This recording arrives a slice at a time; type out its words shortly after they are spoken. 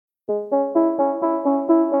Hello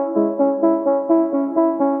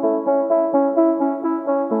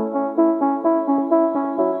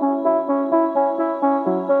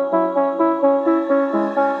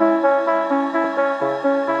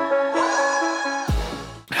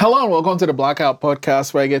and welcome to the Blackout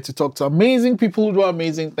Podcast, where I get to talk to amazing people who do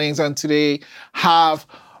amazing things. And today have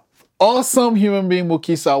awesome human being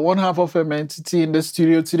Mukisa, one half of Entity, in the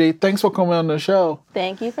studio today. Thanks for coming on the show.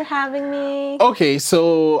 Thank you for having me. Okay,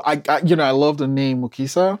 so I love the name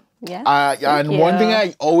Mukisa. Yeah. And one thing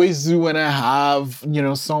I always do when I have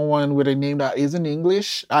someone with a name that isn't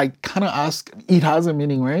English, I kind of ask. It has a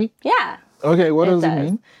meaning, right? Yeah. Okay, what does it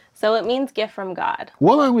mean? So it means gift from God.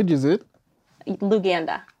 What language is it?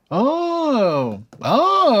 Luganda. Oh,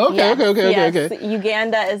 okay, yes, okay.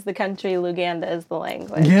 Uganda is the country, Luganda is the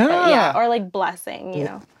language. Yeah. But yeah, or like blessing,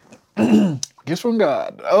 Gifts from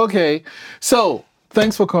God. Okay, so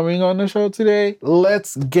thanks for coming on the show today.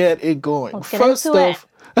 Let's get it going. First off,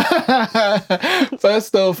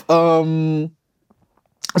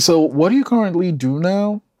 so what do you currently do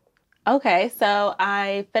now? Okay, so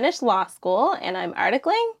I finished law school and I'm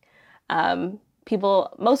articling.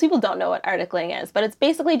 Most people don't know what articling is, but it's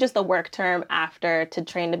basically just a work term after to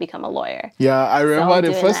train to become a lawyer. Yeah, I remember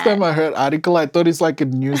the first time I heard article, I thought it's like a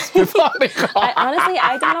newspaper article.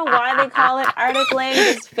 I don't know why they call it articling,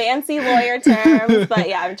 just fancy lawyer terms. But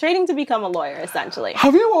yeah, I'm training to become a lawyer, essentially.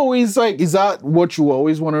 Have you always, is that what you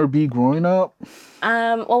always wanted to be growing up?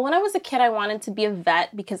 Well, when I was a kid, I wanted to be a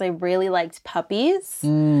vet because I really liked puppies.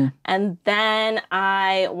 And then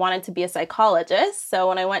I wanted to be a psychologist. So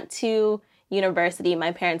when I went to university,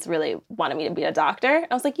 my parents really wanted me to be a doctor.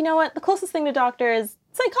 I was like, you know what? The closest thing to doctor is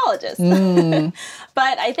psychologist.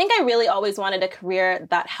 But I think I really always wanted a career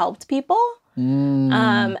that helped people.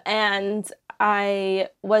 And I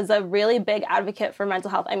was a really big advocate for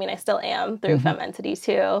mental health. I mean, I still am through Entity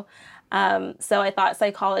too. So I thought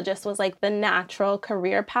psychologist was like the natural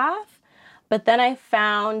career path. But then I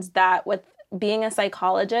found that with being a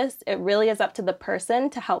psychologist, it really is up to the person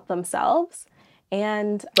to help themselves.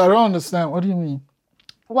 And I don't understand. What do you mean?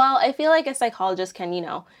 Well, I feel like a psychologist can, you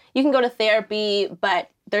can go to therapy, but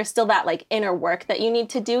there's still that like inner work that you need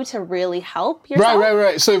to do to really help yourself.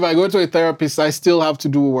 Right. So if I go to a therapist, I still have to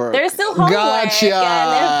do work. There's still homework. Gotcha.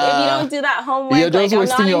 And if you don't do that homework, you're just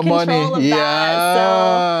wasting your money. Of that.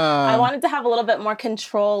 So I wanted to have a little bit more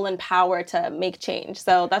control and power to make change.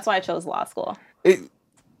 So that's why I chose law school.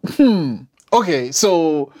 Okay,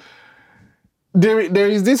 so there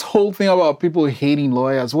is this whole thing about people hating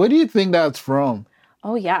lawyers. Where do you think that's from?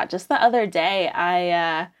 Oh, yeah. Just the other day,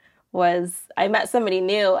 I met somebody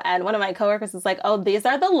new, and one of my coworkers was like, oh, these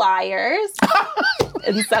are the liars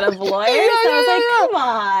instead of lawyers. I was like, come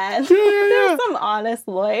on. There's some honest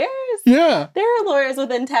lawyers. Yeah. There are lawyers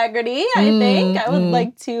with integrity, I think. I would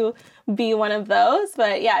like to be one of those.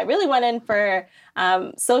 But yeah, I really went in for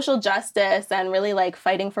social justice and really like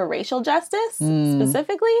fighting for racial justice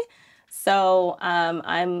specifically. So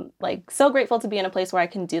I'm like so grateful to be in a place where I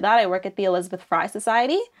can do that. I work at the Elizabeth Fry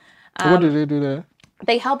Society. What do they do there?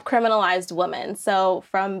 They help criminalized women. So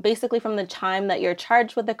from the time that you're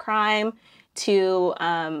charged with a crime to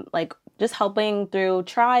like just helping through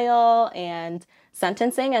trial and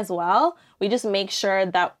sentencing as well. We just make sure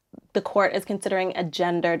that the court is considering a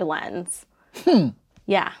gendered lens.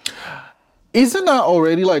 Yeah. Isn't that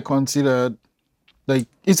already like considered like,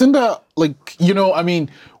 isn't that like,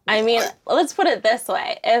 I mean, let's put it this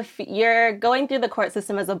way. If you're going through the court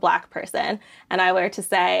system as a Black person, and I were to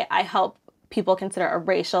say, I help people consider a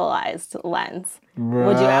racialized lens,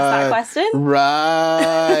 would you ask that question?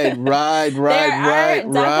 Right. There are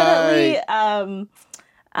definitely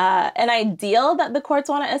an ideal that the courts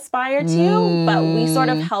want to aspire to, but we sort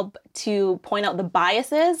of help to point out the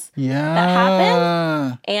biases that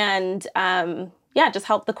happen, and just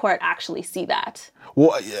help the court actually see that.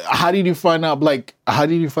 Well, how did you find out? Like, how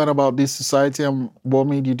did you find out about this society, and what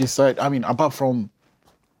made you decide? I mean, apart from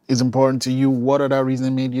it's important to you, what other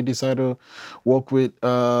reason made you decide to work with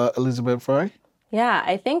Elizabeth Fry? Yeah,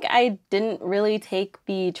 I think I didn't really take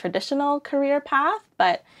the traditional career path,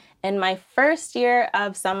 but in my first year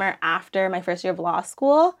of summer after my first year of law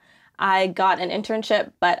school, I got an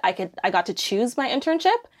internship, but I got to choose my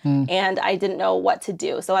internship, and I didn't know what to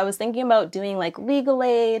do. So I was thinking about doing like legal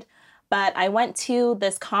aid. But I went to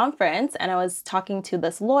this conference and I was talking to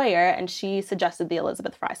this lawyer, and she suggested the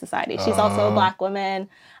Elizabeth Fry Society. She's also a Black woman,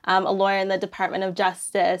 a lawyer in the Department of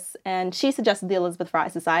Justice, and she suggested the Elizabeth Fry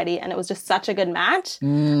Society, and it was just such a good match.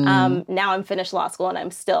 Now I'm finished law school and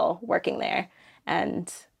I'm still working there.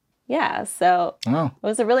 And Yeah, so Oh. it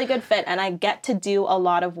was a really good fit. And I get to do a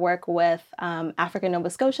lot of work with African Nova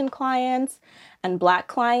Scotian clients and Black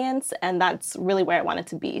clients. And that's really where I wanted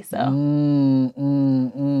to be. So,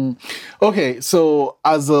 Okay, so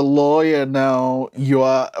as a lawyer now, you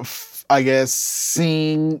are, I guess,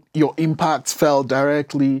 seeing your impact felt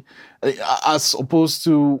directly as opposed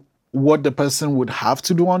to what the person would have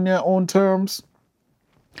to do on their own terms.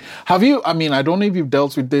 Have you, I mean, I don't know if you've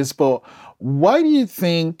dealt with this, but why do you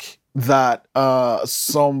think that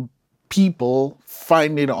some people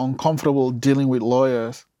find it uncomfortable dealing with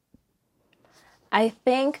lawyers? I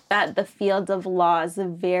think that the field of law is a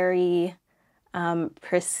very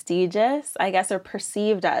prestigious, I guess, or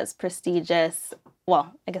perceived as prestigious.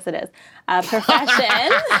 Well, I guess it is a profession.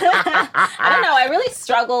 I don't know. I really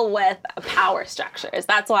struggle with power structures.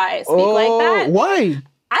 That's why I speak like that. Why?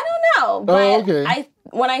 I don't know, but okay.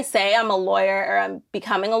 when I say I'm a lawyer or I'm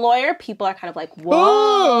becoming a lawyer, people are kind of like,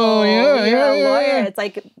 "Whoa, you're a lawyer." It's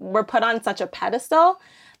like we're put on such a pedestal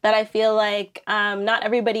that I feel like not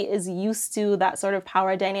everybody is used to that sort of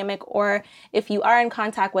power dynamic. Or if you are in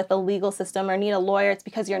contact with the legal system or need a lawyer, it's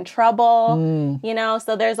because you're in trouble, you know?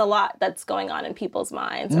 So there's a lot that's going on in people's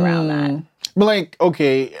minds around that. But like,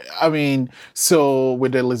 okay, I mean, so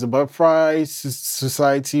with the Elizabeth Fry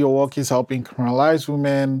Society, your work is helping criminalize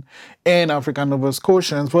women and African Nova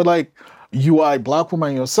Scotians, but like, you are a Black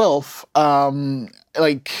woman yourself.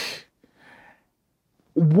 Like,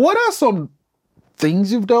 what are some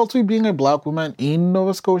things you've dealt with being a Black woman in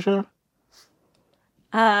Nova Scotia?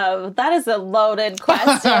 That is a loaded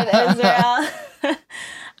question, Israel.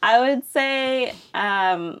 I would say,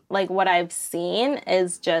 like, what I've seen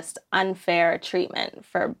is just unfair treatment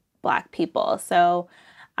for Black people. So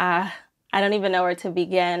I don't even know where to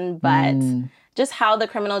begin, but just how the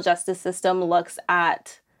criminal justice system looks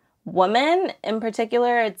at women in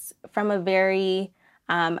particular, it's from a very,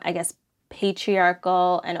 I guess,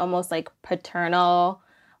 patriarchal and almost like paternal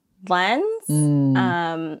lens.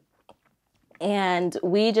 And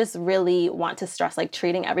we just really want to stress like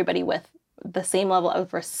treating everybody with the same level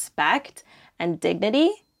of respect and dignity.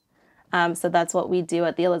 So that's what we do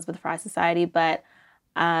at the Elizabeth Fry Society. But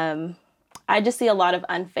I just see a lot of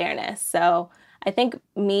unfairness. So I think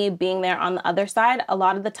me being there on the other side, a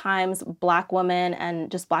lot of the times Black women and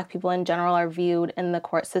just Black people in general are viewed in the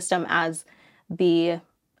court system as the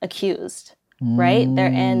accused, right? They're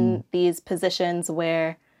in these positions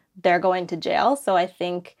where they're going to jail. So I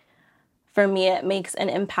think for me, it makes an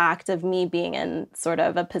impact of me being in sort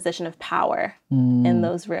of a position of power in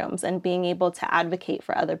those rooms and being able to advocate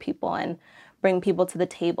for other people and bring people to the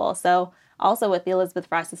table. So also with the Elizabeth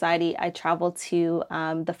Fry Society, I travel to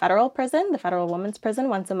the federal prison, the federal women's prison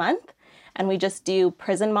once a month, and we just do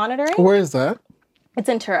prison monitoring. Where is that? It's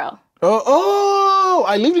in Truro. Oh,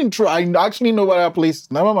 I lived in Truro. I actually know about that place.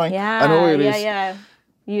 Never mind. Yeah, I know where it is. Yeah.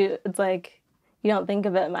 It's like, you don't think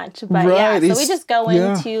of it much. But right, so we just go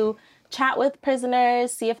in to chat with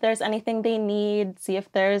prisoners, see if there's anything they need, see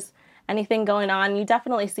if there's anything going on. You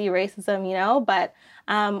definitely see racism, you know, but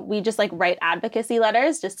we just like write advocacy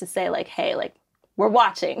letters just to say like, hey, like we're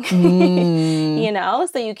watching, you know,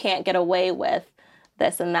 so you can't get away with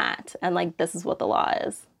this and that. And like, this is what the law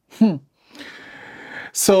is.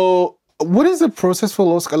 So what is the process for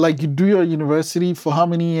law school? Like you do your university for how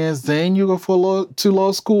many years? Then you go for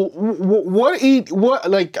law school. What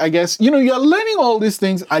like, I guess, you know, you're learning all these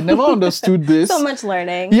things. I never understood this. So much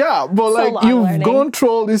learning. Yeah, but like you've gone through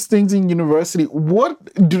all these things in university. What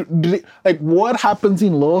happens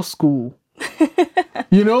in law school?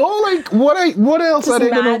 You know, like what else just are they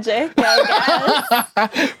magic, I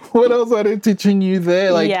guess. What else are they teaching you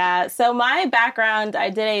there? Like, yeah, so my background, I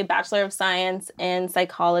did a Bachelor of Science in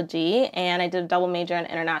Psychology and I did a double major in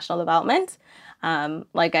International Development.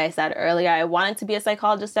 Like I said earlier, I wanted to be a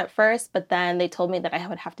psychologist at first, but then they told me that I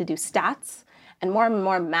would have to do stats and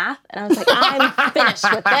more math. And I was like, I'm finished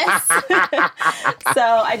with this. So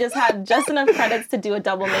I just had just enough credits to do a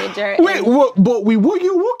double major. Wait,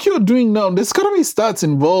 what you're doing now, there's gotta be stats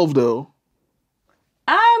involved though.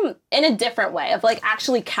 In a different way of like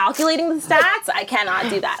actually calculating the stats. I cannot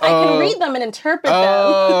do that. I can read them and interpret them.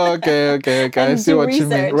 Oh, okay. I see what you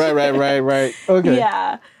mean. Right. Okay.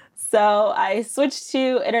 Yeah. So I switched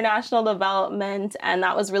to international development, and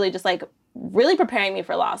that was really just like really preparing me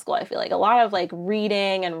for law school. I feel like a lot of like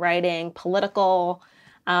reading and writing, political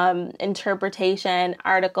interpretation,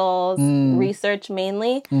 articles, research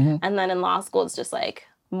mainly. And then in law school, it's just like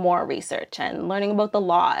more research and learning about the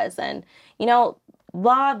laws. And, you know,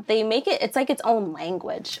 law, they make it, it's like its own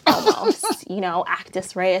language almost.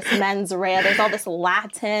 Actus reus, mens rea. There's all this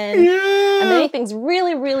Latin. Yeah. And they make things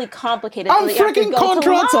really, really complicated. And freaking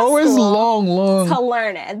contracts are always long. To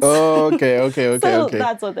learn it. Oh, okay. So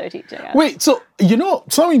that's what they're teaching us. Wait, so,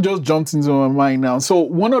 something just jumped into my mind now. So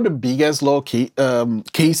one of the biggest law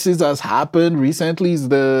cases that's happened recently is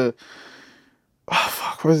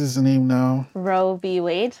what's his name now? Roe v.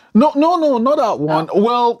 Wade? No, not that one. Oh.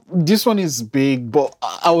 Well, this one is big, but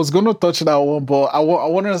I was going to touch that one, but I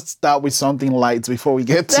want to start with something light before we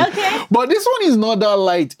get to. Okay. But this one is not that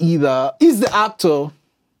light either. It's the actor,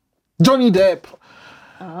 Johnny Depp.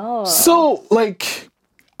 Oh. So,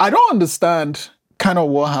 I don't understand kind of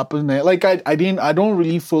what happened there. I don't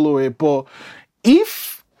really follow it, but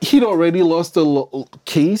if he'd already lost a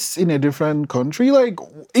case in a different country,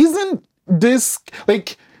 isn't this,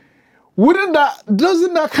 doesn't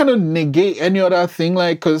that kind of negate any other thing?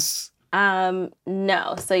 Because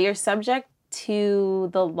no. So you're subject to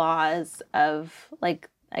the laws of, I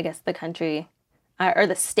guess the country or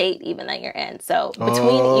the state even that you're in. So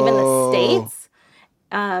between even the states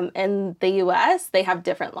in the U.S., they have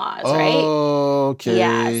different laws, right? Okay.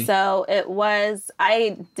 Yeah. So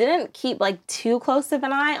I didn't keep too close of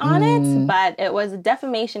an eye on it, but it was a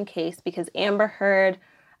defamation case because Amber Heard,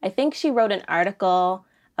 I think she wrote an article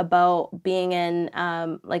about being in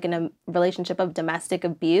in a relationship of domestic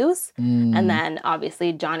abuse. And then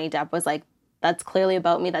obviously Johnny Depp was like, that's clearly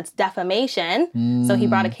about me. That's defamation. So he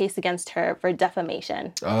brought a case against her for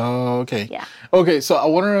defamation. Oh, okay. Yeah. Okay, so I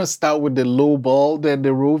want to start with the low ball, the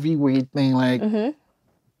Roe v. Wade thing.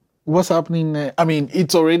 What's happening there? I mean,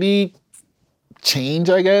 it's already changed,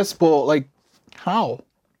 I guess, but how?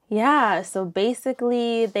 Yeah, so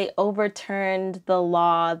basically they overturned the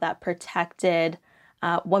law that protected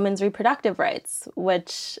women's reproductive rights,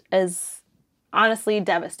 which is honestly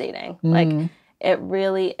devastating. It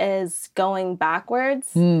really is going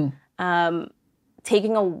backwards.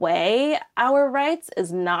 Taking away our rights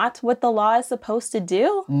is not what the law is supposed to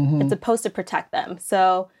do. It's supposed to protect them.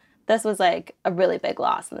 So this was a really big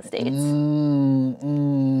loss in the States.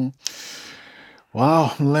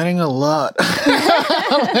 Wow, I'm learning a lot.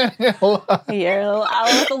 You're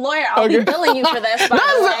a lawyer. I'll be billing you for this, by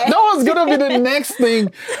the way. That was going to be the next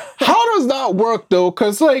thing. How does that work, though?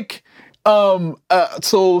 Because, so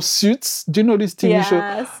Suits, do you know this TV show?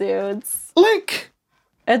 Yeah, Suits.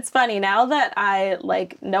 It's funny, now that I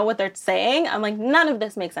know what they're saying, I'm none of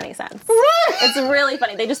this makes any sense. Right. It's really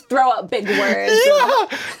funny. They just throw out big words. Yeah.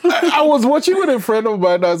 I was watching with a friend of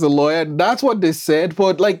mine as a lawyer, and that's what they said.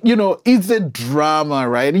 But it's a drama,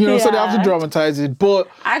 right? So they have to dramatize it. But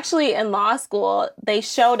actually, in law school, they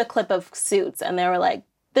showed a clip of Suits, and they were like,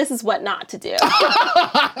 this is what not to do. But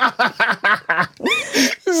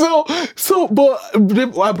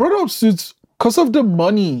I brought up Suits because of the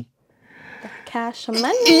money. Cash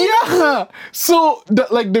money. Yeah. So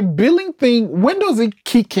the billing thing, when does it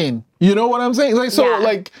kick in? You know what I'm saying?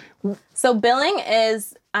 So billing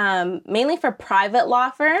is mainly for private law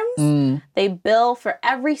firms. They bill for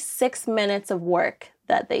every 6 minutes of work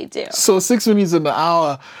that they do. So 6 minutes an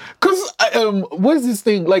hour. Because what is this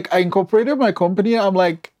thing? I incorporated my company. I'm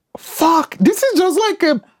like, fuck, this is just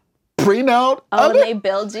a printout. Oh, and they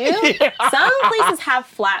billed you? Yeah. Some places have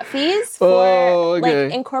flat fees for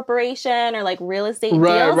incorporation or real estate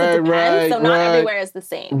deals. It depends. So not everywhere is the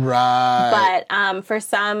same. Right. But for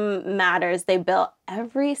some matters, they bill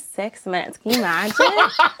every 6 minutes. Can you imagine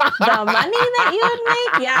the money that you would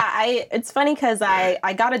make? Yeah, it's funny because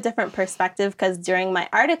I got a different perspective because during my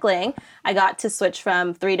articling, I got to switch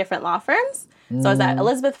from 3 different law firms. So I was at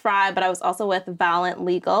Elizabeth Fry, but I was also with Valent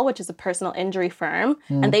Legal, which is a personal injury firm.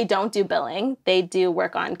 And they don't do billing. They do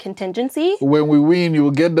work on contingency. When we win, you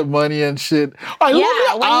will get the money and shit. I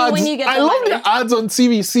love the ads. When you get the I love money. the ads on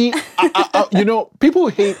TVC. People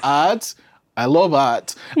hate ads. I love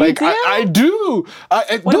ads. I do.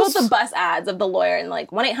 What about the bus ads of the lawyer and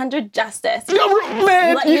 1-800-JUSTICE?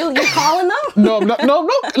 Man, you calling them? No, I'm not. No.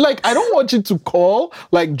 I don't want you to call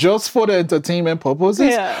just for the entertainment purposes.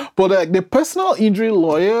 Yeah. But the personal injury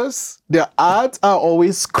lawyers, their ads are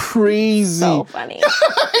always crazy. So funny.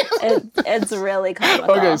 It's really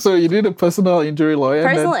comical. Okay, so you did a personal injury lawyer.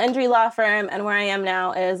 Personal injury law firm, and where I am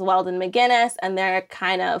now is Weldon McGinnis, and they're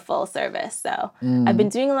kind of full service. So I've been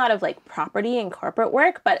doing a lot of property and corporate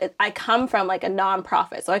work, but I come from a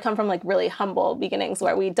nonprofit. So I come from really humble beginnings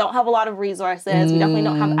where we don't have a lot of resources. We definitely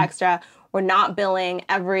don't have extra. We're not billing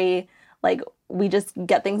every like we just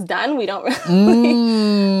get things done. We don't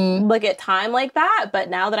really look at time like that. But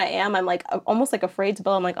now that I am, I'm like almost like afraid to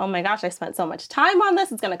bill. I'm like, oh my gosh, I spent so much time on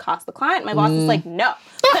this. It's going to cost the client. My boss is like, no,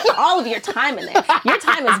 put all of your time in there. Your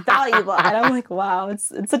time is valuable. And I'm like, wow,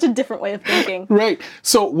 it's such a different way of thinking. Right.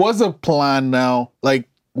 So what's the plan now? Like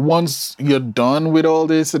once you're done with all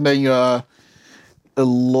this and then you're a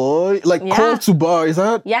lawyer, like call to bar, is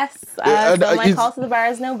that? Yes. So my call to the bar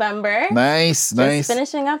is November. Nice.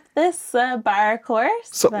 Finishing up this bar course.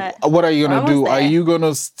 So what are you going to do? there. Are you going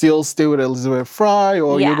to still stay with Elizabeth Fry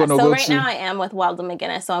or are you going to go right now I am with Weldon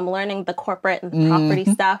McGuinness. So I'm learning the corporate and the property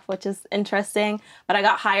stuff, which is interesting. But I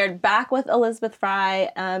got hired back with Elizabeth Fry.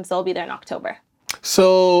 So I'll be there in October.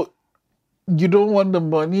 So you don't want the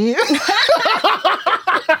money?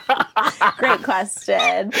 Great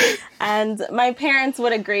question. And my parents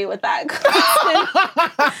would agree with that question.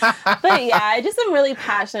 But yeah, I just am really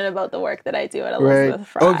passionate about the work that I do at Elizabeth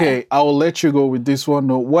Fry. Okay, I will let you go with this one.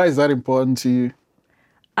 Though. Why is that important to you?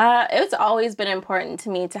 It's always been important to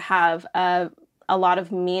me to have a lot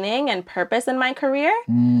of meaning and purpose in my career.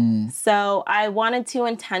 So I wanted to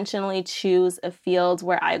intentionally choose a field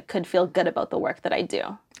where I could feel good about the work that I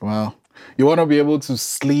do. Wow. You want to be able to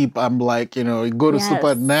sleep and like, go to sleep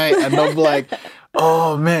at night and not be like,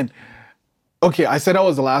 oh man. Okay, I said that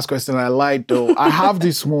was the last question. I lied though. I have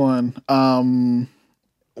this one.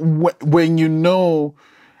 When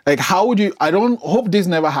like how would you, I don't hope this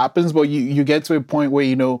never happens, but you get to a point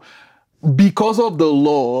where, because of the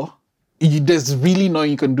law, there's really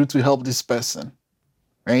nothing you can do to help this person,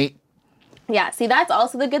 right? Yeah, see, that's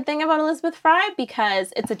also the good thing about Elizabeth Fry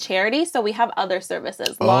because it's a charity, so we have other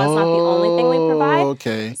services. Law is not the only thing we provide.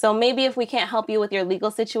 Okay. So maybe if we can't help you with your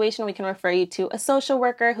legal situation, we can refer you to a social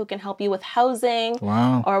worker who can help you with housing.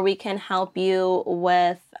 Wow. Or we can help you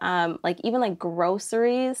with even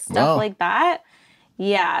groceries, stuff like that.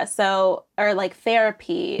 Yeah, so, or like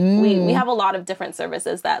therapy. We have a lot of different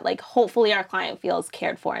services that hopefully our client feels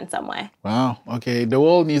cared for in some way. Wow, okay. The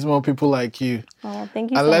world needs more people like you. Oh, thank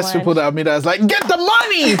you and so much. less people that meet us like, get the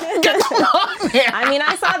money! Get the money! I mean,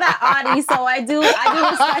 I saw that Audi, so I do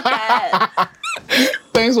respect that.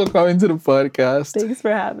 Thanks for coming to the podcast. Thanks for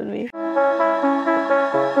having me.